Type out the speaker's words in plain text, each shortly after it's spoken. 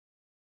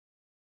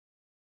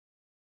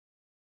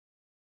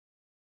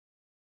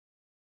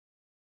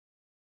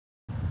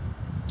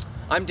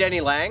I'm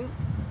Denny Lang,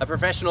 a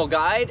professional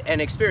guide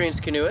and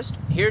experienced canoeist,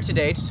 here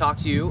today to talk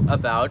to you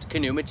about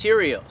canoe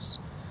materials.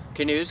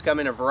 Canoes come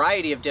in a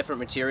variety of different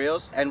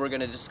materials, and we're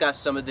going to discuss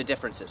some of the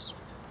differences.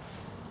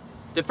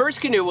 The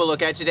first canoe we'll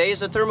look at today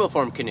is a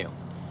thermoform canoe.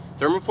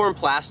 Thermoform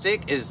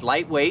plastic is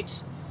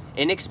lightweight,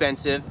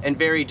 inexpensive, and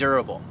very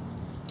durable.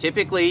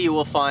 Typically, you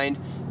will find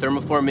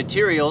thermoform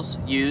materials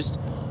used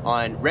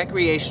on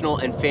recreational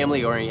and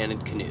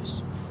family-oriented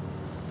canoes.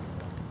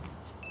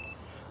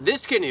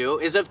 This canoe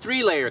is of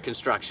 3-layer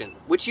construction,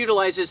 which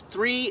utilizes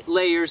 3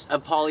 layers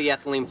of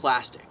polyethylene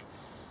plastic.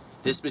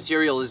 This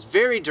material is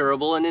very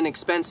durable and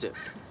inexpensive.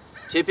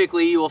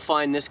 Typically, you will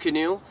find this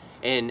canoe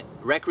in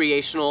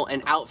recreational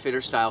and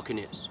outfitter style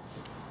canoes.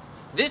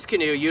 This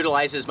canoe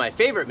utilizes my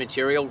favorite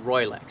material,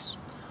 Roylex.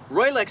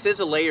 Roylex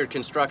is a layered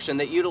construction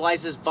that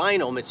utilizes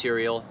vinyl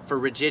material for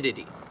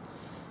rigidity.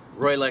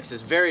 Roylex is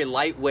very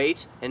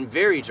lightweight and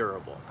very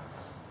durable.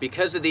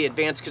 Because of the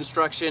advanced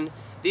construction,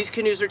 these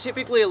canoes are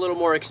typically a little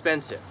more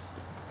expensive.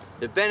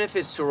 The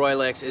benefits to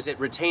Roylex is it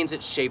retains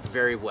its shape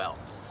very well.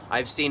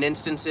 I've seen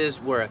instances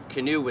where a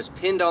canoe was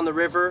pinned on the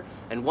river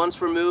and once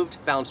removed,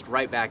 bounced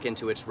right back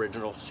into its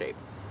original shape.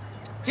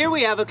 Here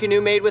we have a canoe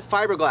made with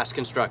fiberglass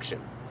construction.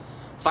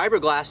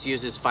 Fiberglass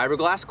uses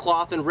fiberglass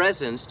cloth and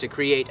resins to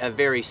create a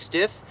very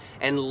stiff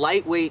and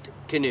lightweight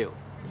canoe.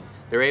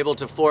 They're able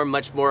to form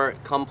much more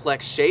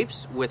complex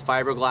shapes with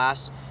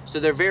fiberglass, so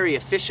they're very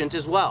efficient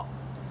as well.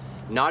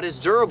 Not as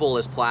durable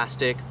as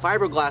plastic,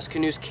 fiberglass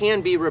canoes can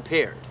be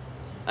repaired.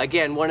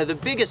 Again, one of the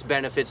biggest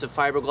benefits of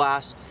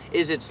fiberglass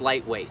is its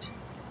lightweight.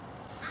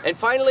 And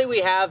finally, we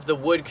have the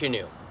wood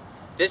canoe.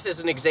 This is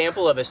an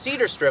example of a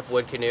cedar strip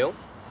wood canoe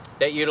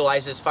that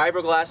utilizes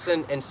fiberglass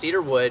and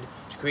cedar wood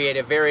to create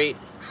a very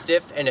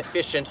stiff and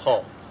efficient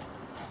hull.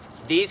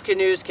 These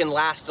canoes can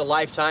last a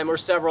lifetime or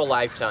several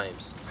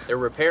lifetimes. They're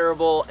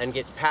repairable and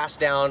get passed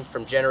down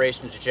from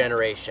generation to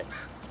generation.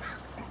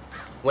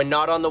 When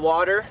not on the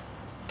water,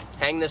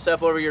 hang this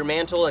up over your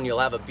mantle and you'll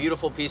have a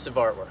beautiful piece of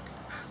artwork.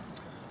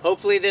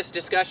 Hopefully this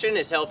discussion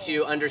has helped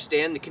you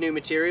understand the canoe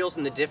materials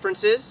and the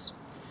differences.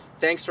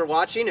 Thanks for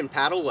watching, and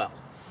paddle well.